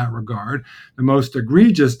that regard. The most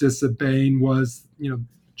egregious disobeying was,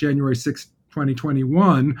 January 6,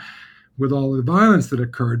 2021, with all the violence that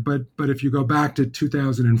occurred. But if you go back to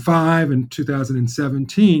 2005 and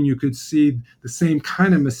 2017, you could see the same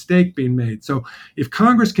kind of mistake being made. So if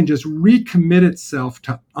Congress can just recommit itself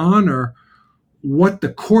to honor what the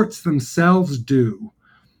courts themselves do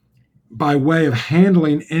by way of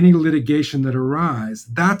handling any litigation that arises,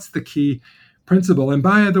 that's the key principle. And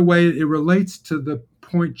by the way, it relates to the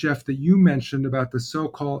point, Jeff, that you mentioned about the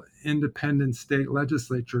so-called independent state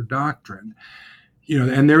legislature doctrine.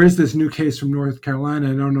 And there is this new case from North Carolina.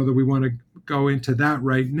 I don't know that we want to go into that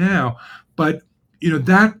right now, but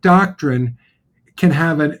that doctrine can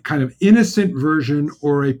have a kind of innocent version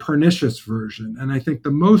or a pernicious version. And I think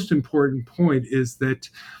the most important point is that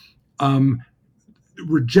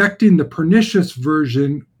rejecting the pernicious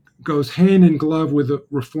version goes hand in glove with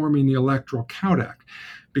reforming the Electoral Count Act,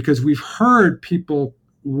 because we've heard people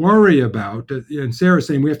worry about, and Sarah's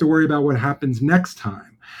saying we have to worry about what happens next time.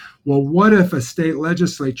 Well, what if a state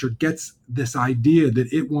legislature gets this idea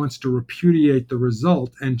that it wants to repudiate the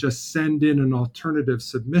result and just send in an alternative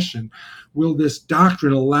submission? Will this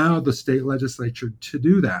doctrine allow the state legislature to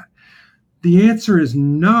do that? The answer is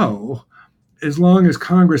no, as long as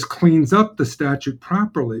Congress cleans up the statute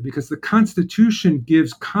properly, because the Constitution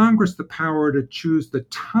gives Congress the power to choose the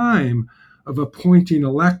time of appointing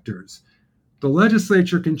electors. The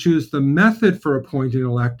legislature can choose the method for appointing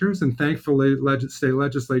electors, and thankfully, state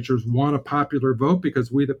legislatures want a popular vote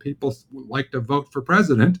because we, the people, like to vote for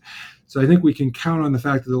president. So I think we can count on the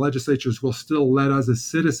fact that the legislatures will still let us as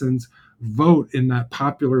citizens vote in that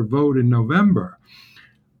popular vote in November.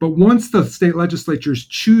 But once the state legislatures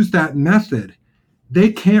choose that method,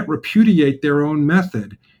 they can't repudiate their own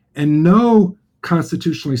method. And no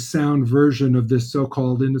constitutionally sound version of this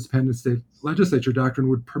so-called independent state legislature doctrine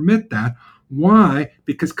would permit that. Why?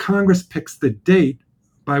 Because Congress picks the date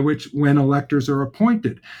by when electors are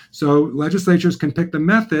appointed. So legislatures can pick the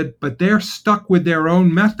method, but they're stuck with their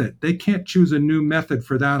own method. They can't choose a new method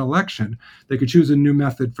for that election. They could choose a new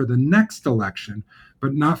method for the next election,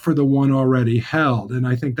 but not for the one already held. And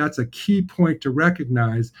I think that's a key point to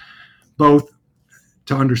recognize, both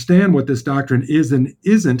to understand what this doctrine is and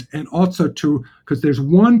isn't, and also because there's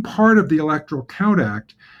one part of the Electoral Count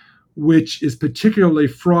Act which is particularly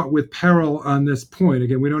fraught with peril on this point.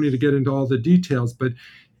 Again, we don't need to get into all the details, but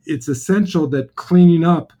it's essential that cleaning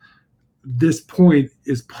up this point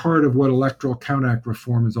is part of what Electoral Count Act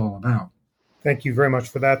reform is all about. Thank you very much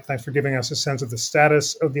for that. Thanks for giving us a sense of the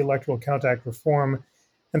status of the Electoral Count Act reform.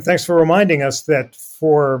 And thanks for reminding us that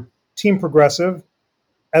for Team Progressive,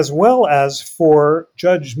 as well as for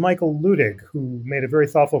Judge Michael Ludig, who made a very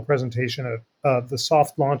thoughtful presentation at the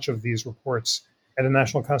soft launch of these reports at a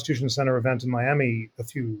National Constitution Center event in Miami a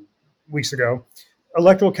few weeks ago,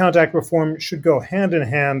 Electoral Count Act reform should go hand in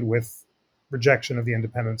hand with rejection of the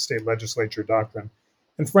independent state legislature doctrine.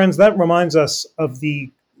 And friends, that reminds us of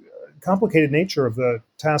the complicated nature of the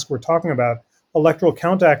task we're talking about. Electoral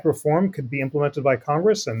Count Act reform could be implemented by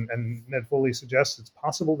Congress, and Ned Foley suggests it's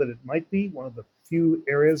possible that it might be one of the few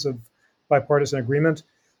areas of bipartisan agreement.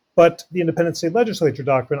 But the independent state legislature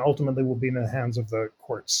doctrine ultimately will be in the hands of the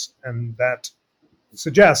courts. And that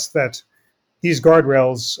suggests that these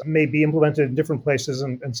guardrails may be implemented in different places,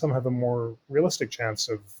 and some have a more realistic chance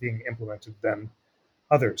of being implemented than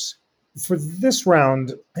others. For this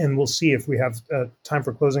round, and we'll see if we have time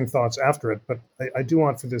for closing thoughts after it, but I do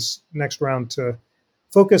want for this next round to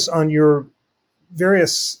focus on your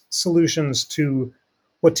various solutions to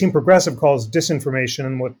what Team Progressive calls disinformation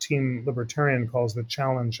and what Team Libertarian calls the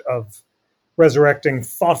challenge of resurrecting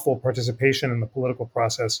thoughtful participation in the political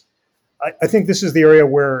process. I think this is the area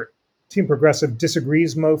where Team Progressive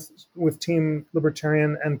disagrees most with Team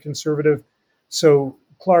Libertarian and Conservative. So,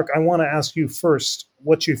 Clark, I want to ask you first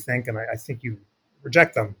what you think, and I think you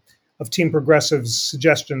reject them, of Team Progressive's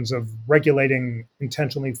suggestions of regulating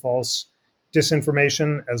intentionally false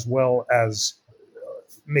disinformation, as well as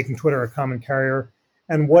making Twitter a common carrier,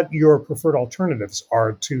 and what your preferred alternatives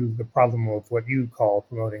are to the problem of what you call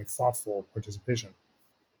promoting thoughtful participation.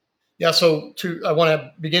 Yeah, so I want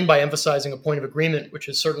to begin by emphasizing a point of agreement, which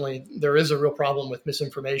is certainly there is a real problem with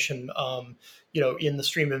misinformation, in the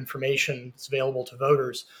stream of information that's available to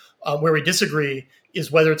voters. Where we disagree is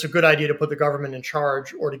whether it's a good idea to put the government in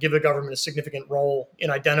charge or to give the government a significant role in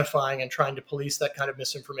identifying and trying to police that kind of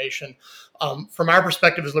misinformation. From our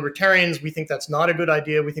perspective as libertarians, we think that's not a good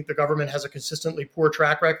idea. We think the government has a consistently poor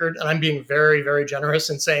track record, and I'm being very, very generous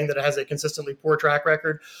in saying that it has a consistently poor track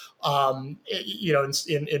record. In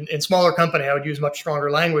smaller company, I would use much stronger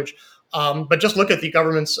language. But just look at the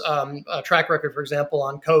government's track record, for example,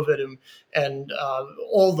 on COVID and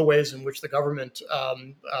all the ways in which the government,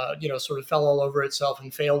 sort of fell all over itself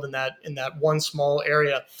and failed in that one small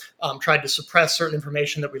area, tried to suppress certain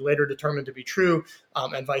information that we later determined to be true,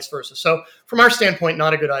 and vice versa. So from our standpoint,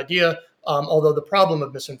 not a good idea, although the problem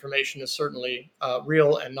of misinformation is certainly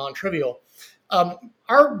real and non-trivial.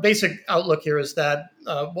 Our basic outlook here is that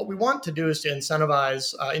what we want to do is to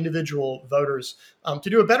incentivize individual voters to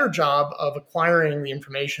do a better job of acquiring the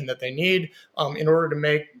information that they need in order to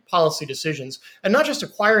make policy decisions, and not just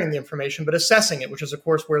acquiring the information, but assessing it, which is, of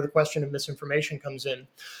course, where the question of misinformation comes in.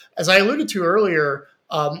 As I alluded to earlier,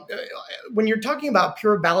 when you're talking about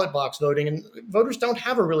pure ballot box voting, and voters don't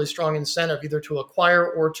have a really strong incentive either to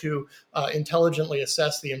acquire or to intelligently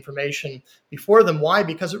assess the information before them. Why?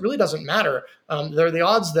 Because it really doesn't matter. The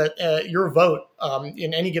odds that your vote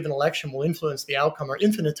in any given election will influence the outcome are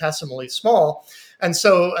infinitesimally small. And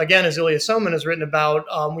so, again, as Ilya Somin has written about,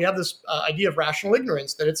 we have this idea of rational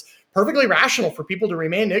ignorance, that it's perfectly rational for people to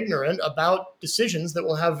remain ignorant about decisions that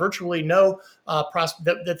will have virtually no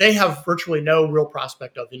that they have virtually no real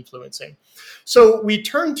prospect of influencing. So we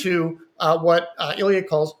turn to what Ilya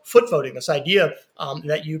calls foot voting, this idea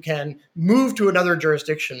that you can move to another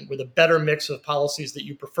jurisdiction with a better mix of policies that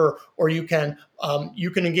you prefer, or you can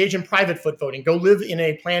engage in private foot voting, go live in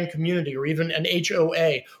a planned community or even an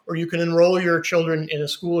HOA, or you can enroll your children in a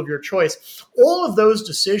school of your choice. All of those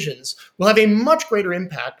decisions will have a much greater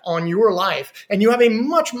impact on your life, and you have a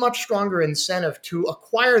much, much stronger incentive to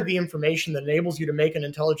acquire the information that enables you to make an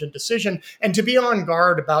intelligent decision and to be on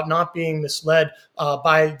guard about not being misled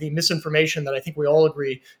by the misinformation that I think we all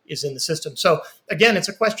agree is in the system. So again, it's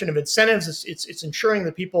a question of incentives. It's ensuring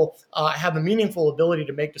that people have a meaningful ability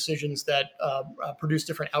to make decisions that produce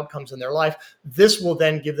different outcomes in their life. This will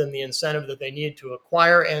then give them the incentive that they need to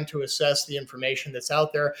acquire and to assess the information that's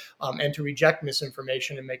out there and to reject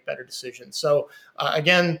misinformation and make better decisions. So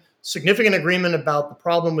again, significant agreement about the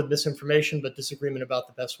problem with misinformation, but disagreement about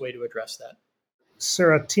the best way to address that.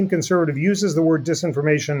 Sarah, Team Conservative uses the word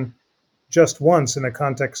disinformation just once in the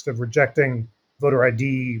context of rejecting voter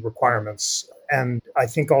ID requirements. And I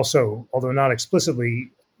think also, although not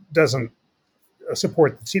explicitly, doesn't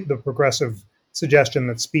support the progressive suggestion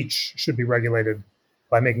that speech should be regulated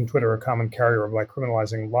by making Twitter a common carrier or by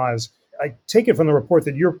criminalizing lies. I take it from the report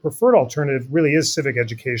that your preferred alternative really is civic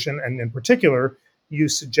education. And in particular, you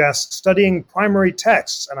suggest studying primary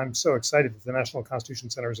texts. And I'm so excited that the National Constitution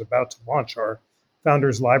Center is about to launch our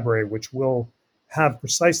Founders Library, which will have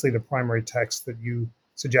precisely the primary text that you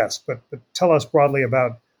suggest. But tell us broadly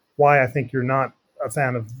about why I think you're not a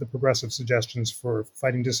fan of the progressive suggestions for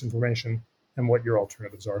fighting disinformation and what your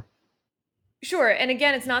alternatives are. Sure. And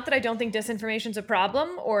again, it's not that I don't think disinformation is a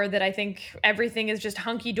problem or that I think everything is just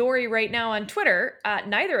hunky-dory right now on Twitter.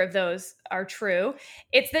 Neither of those are true.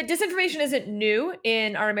 It's that disinformation isn't new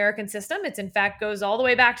in our American system. It's in fact goes all the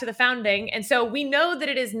way back to the founding. And so we know that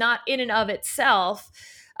it is not in and of itself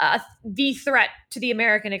the threat to the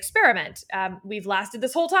American experiment. We've lasted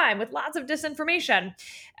this whole time with lots of disinformation.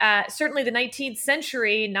 Certainly the 19th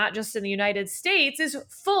century, not just in the United States, is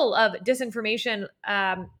full of disinformation,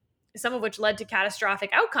 some of which led to catastrophic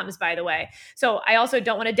outcomes, by the way. So I also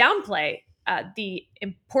don't want to downplay the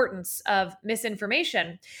importance of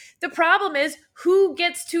misinformation. The problem is who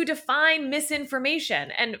gets to define misinformation.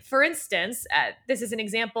 And for instance, this is an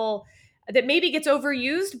example that maybe gets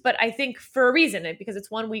overused, but I think for a reason, because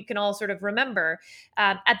it's one we can all sort of remember.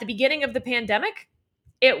 At the beginning of the pandemic,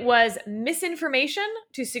 it was misinformation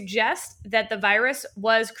to suggest that the virus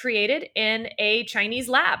was created in a Chinese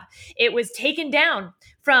lab. It was taken down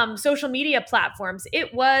from social media platforms.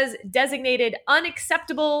 It was designated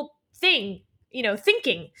unacceptable thinking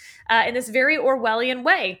in this very Orwellian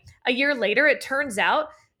way. A year later, it turns out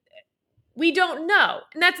we don't know.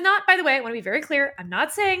 And that's not, by the way, I want to be very clear. I'm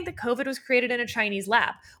not saying that COVID was created in a Chinese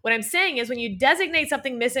lab. What I'm saying is when you designate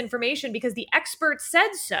something misinformation because the expert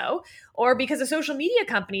said so, or because a social media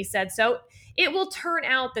company said so, it will turn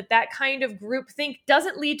out that that kind of groupthink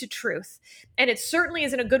doesn't lead to truth. And it certainly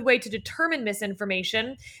isn't a good way to determine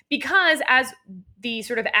misinformation because as the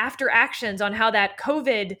sort of after actions on how that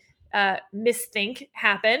COVID misthink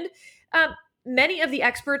happened, many of the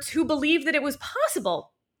experts who believed that it was possible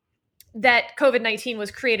that COVID-19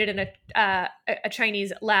 was created in a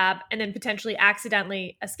Chinese lab and then potentially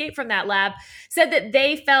accidentally escaped from that lab, said that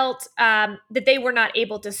they felt that they were not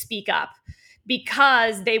able to speak up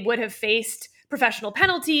because they would have faced professional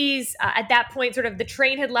penalties. At that point, sort of the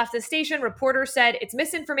train had left the station. Reporters said it's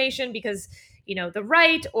misinformation because, the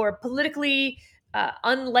right or politically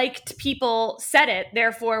unliked people said it.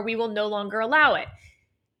 Therefore, we will no longer allow it.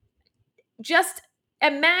 Just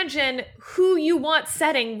imagine who you want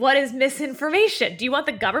setting what is misinformation. Do you want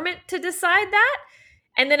the government to decide that?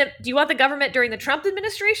 And then do you want the government during the Trump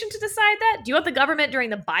administration to decide that? Do you want the government during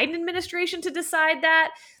the Biden administration to decide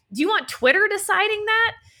that? Do you want Twitter deciding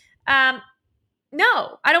that?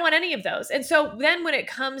 No, I don't want any of those. And so then when it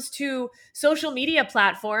comes to social media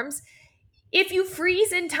platforms, if you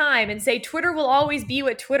freeze in time and say Twitter will always be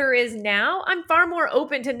what Twitter is now, I'm far more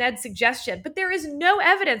open to Ned's suggestion. But there is no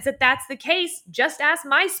evidence that that's the case. Just ask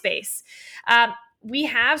MySpace. We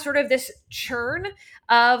have sort of this churn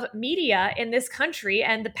of media in this country,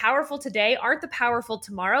 and the powerful today aren't the powerful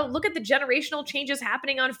tomorrow. Look at the generational changes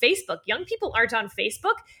happening on Facebook. Young people aren't on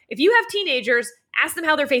Facebook. If you have teenagers, ask them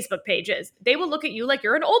how their Facebook page is. They will look at you like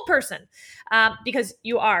you're an old person because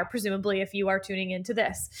you are, presumably, if you are tuning into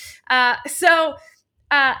this. So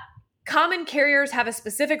common carriers have a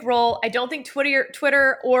specific role. I don't think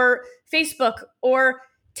Twitter or Facebook or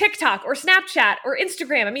TikTok or Snapchat or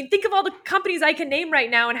Instagram. I mean, think of all the companies I can name right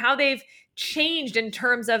now and how they've changed in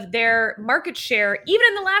terms of their market share, even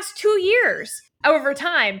in the last 2 years over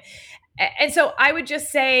time. And so I would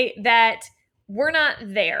just say that we're not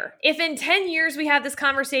there. If in 10 years we have this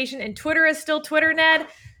conversation and Twitter is still Twitter, Ned,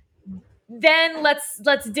 then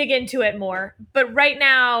let's dig into it more. But right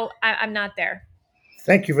now, I'm not there.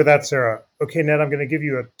 Thank you for that, Sarah. Okay, Ned, I'm going to give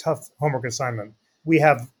you a tough homework assignment. We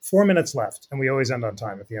have 4 minutes left, and we always end on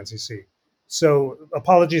time at the NCC. So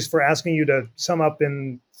apologies for asking you to sum up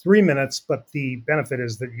in 3 minutes, but the benefit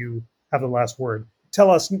is that you have the last word. Tell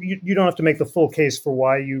us, you don't have to make the full case for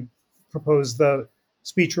why you propose the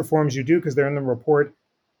speech reforms you do, because they're in the report.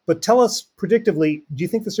 But tell us predictively, do you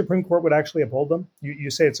think the Supreme Court would actually uphold them? You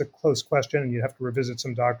say it's a close question and you'd have to revisit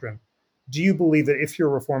some doctrine. Do you believe that if your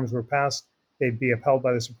reforms were passed, they'd be upheld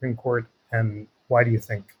by the Supreme Court? And why do you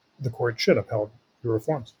think the court should uphold your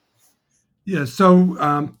reforms? Yeah,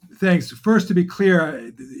 so thanks. First, to be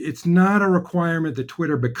clear, it's not a requirement that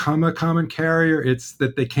Twitter become a common carrier. It's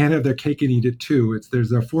that they can't have their cake and eat it too.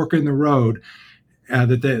 There's a fork in the road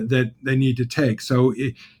that they need to take. So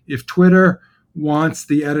if Twitter wants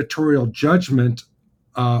the editorial judgment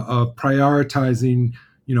of prioritizing,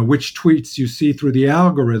 which tweets you see through the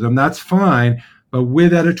algorithm, that's fine. But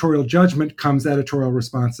with editorial judgment comes editorial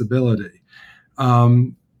responsibility.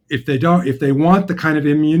 If they want the kind of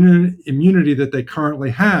immunity that they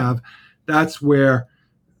currently have, that's where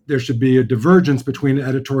there should be a divergence between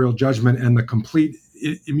editorial judgment and the complete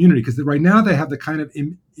immunity. Because right now they have the kind of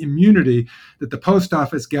immunity that the post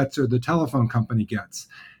office gets or the telephone company gets.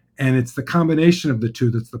 And it's the combination of the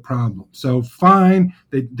two that's the problem. So fine,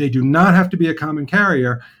 they do not have to be a common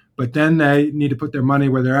carrier, but then they need to put their money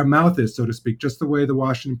where their mouth is, so to speak, just the way the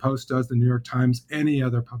Washington Post does, the New York Times, any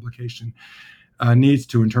other publication needs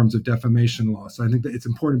to in terms of defamation law. So I think that it's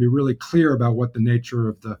important to be really clear about what the nature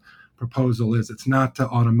of the proposal is. It's not to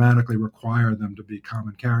automatically require them to be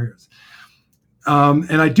common carriers.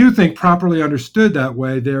 And I do think properly understood that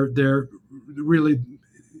way, there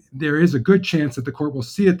is a good chance that the court will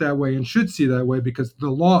see it that way and should see that way, because the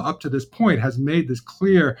law up to this point has made this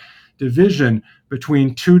clear division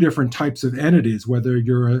between two different types of entities, whether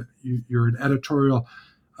you're an editorial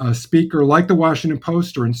speaker like the Washington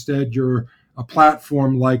Post, or instead you're a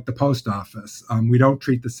platform like the post office. We don't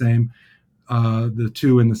treat the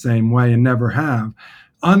two in the same way and never have.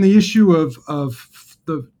 On the issue of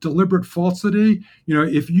the deliberate falsity,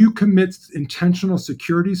 if you commit intentional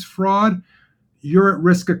securities fraud, you're at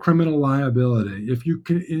risk of criminal liability. If you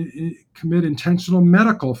commit intentional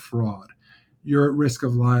medical fraud, you're at risk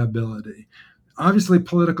of liability. Obviously,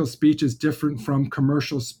 political speech is different from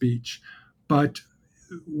commercial speech, but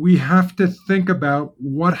we have to think about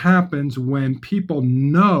what happens when people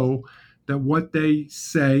know that what they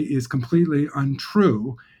say is completely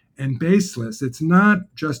untrue and baseless. It's not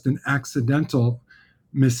just an accidental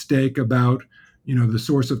mistake about the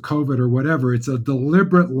source of COVID or whatever. It's a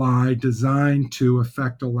deliberate lie designed to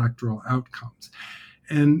affect electoral outcomes.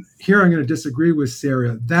 And here I'm going to disagree with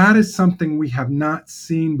Sarah. That is something we have not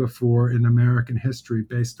seen before in American history,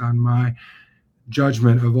 based on my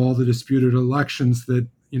judgment of all the disputed elections that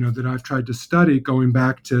I've tried to study, going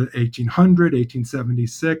back to 1800,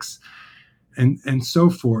 1876, and so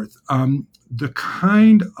forth. The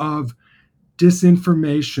kind of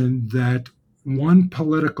disinformation that one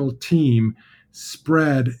political team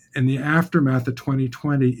spread in the aftermath of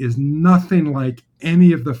 2020 is nothing like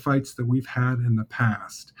any of the fights that we've had in the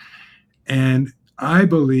past. And I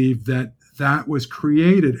believe that was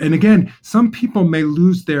created. And again, some people may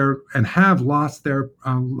lose and have lost their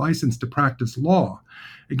license to practice law.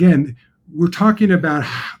 Again, we're talking about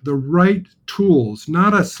the right tools,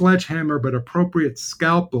 not a sledgehammer, but appropriate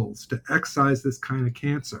scalpels to excise this kind of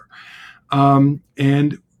cancer.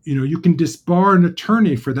 And you can disbar an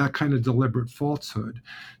attorney for that kind of deliberate falsehood.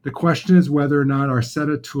 The question is whether or not our set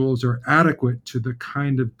of tools are adequate to the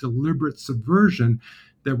kind of deliberate subversion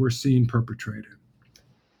that we're seeing perpetrated.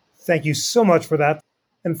 Thank you so much for that.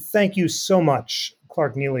 And thank you so much,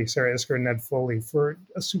 Clark Neily, Sarah Isgur, and Ned Foley, for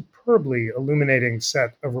a superbly illuminating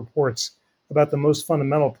set of reports about the most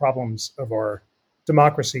fundamental problems of our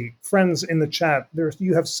democracy. Friends in the chat,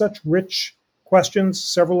 you have such rich questions.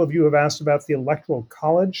 Several of you have asked about the Electoral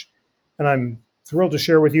College, and I'm thrilled to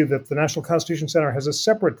share with you that the National Constitution Center has a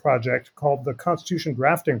separate project called the Constitution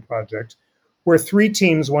Drafting Project, where 3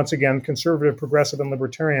 teams, once again, conservative, progressive, and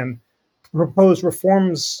libertarian, propose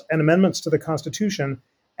reforms and amendments to the Constitution,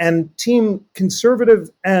 and team conservative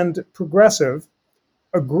and progressive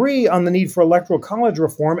agree on the need for Electoral College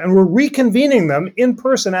reform, and we're reconvening them in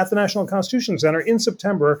person at the National Constitution Center in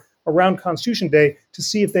September around Constitution Day to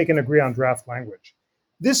see if they can agree on draft language.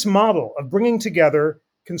 This model of bringing together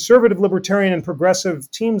conservative, libertarian, and progressive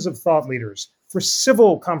teams of thought leaders for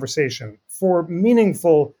civil conversation, for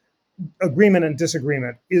meaningful agreement and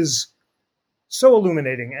disagreement is so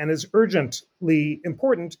illuminating and is urgently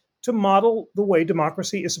important to model the way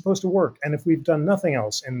democracy is supposed to work. And if we've done nothing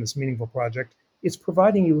else in this meaningful project, it's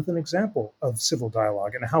providing you with an example of civil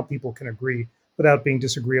dialogue and how people can agree without being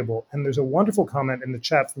disagreeable. And there's a wonderful comment in the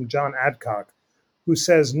chat from John Adcock, who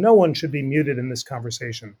says, no one should be muted in this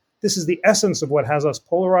conversation. This is the essence of what has us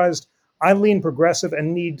polarized. I lean progressive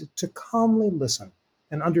and need to calmly listen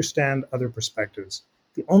and understand other perspectives.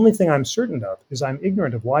 The only thing I'm certain of is I'm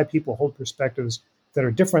ignorant of why people hold perspectives that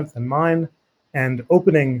are different than mine, and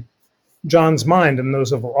opening John's mind and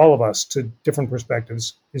those of all of us to different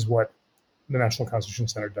perspectives is what the National Constitution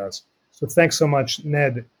Center does. So thanks so much,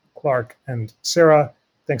 Ned, Clark, and Sarah.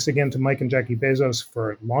 Thanks again to Mike and Jackie Bezos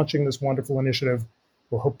for launching this wonderful initiative.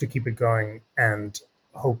 We'll hope to keep it going and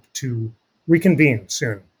hope to reconvene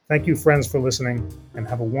soon. Thank you, friends, for listening, and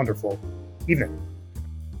have a wonderful evening.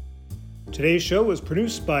 Today's show was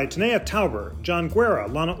produced by Tanea Tauber, John Guerra,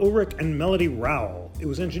 Lana Ulrich, and Melody Rowell. It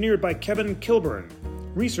was engineered by Kevin Kilburn.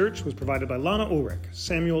 Research was provided by Lana Ulrich,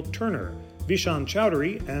 Samuel Turner, Vishan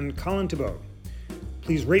Chowdhury, and Colin Thibault.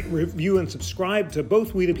 Please rate, review, and subscribe to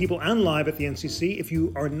both We the People and Live at the NCC. If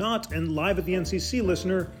you are not a Live at the NCC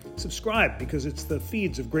listener, subscribe, because it's the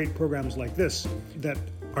feeds of great programs like this that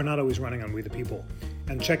are not always running on We the People.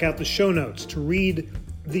 And check out the show notes to read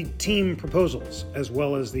the team proposals as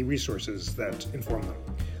well as the resources that inform them.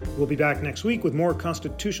 We'll be back next week with more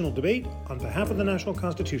constitutional debate. On behalf of the National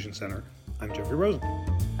Constitution Center, I'm Jeffrey Rosen.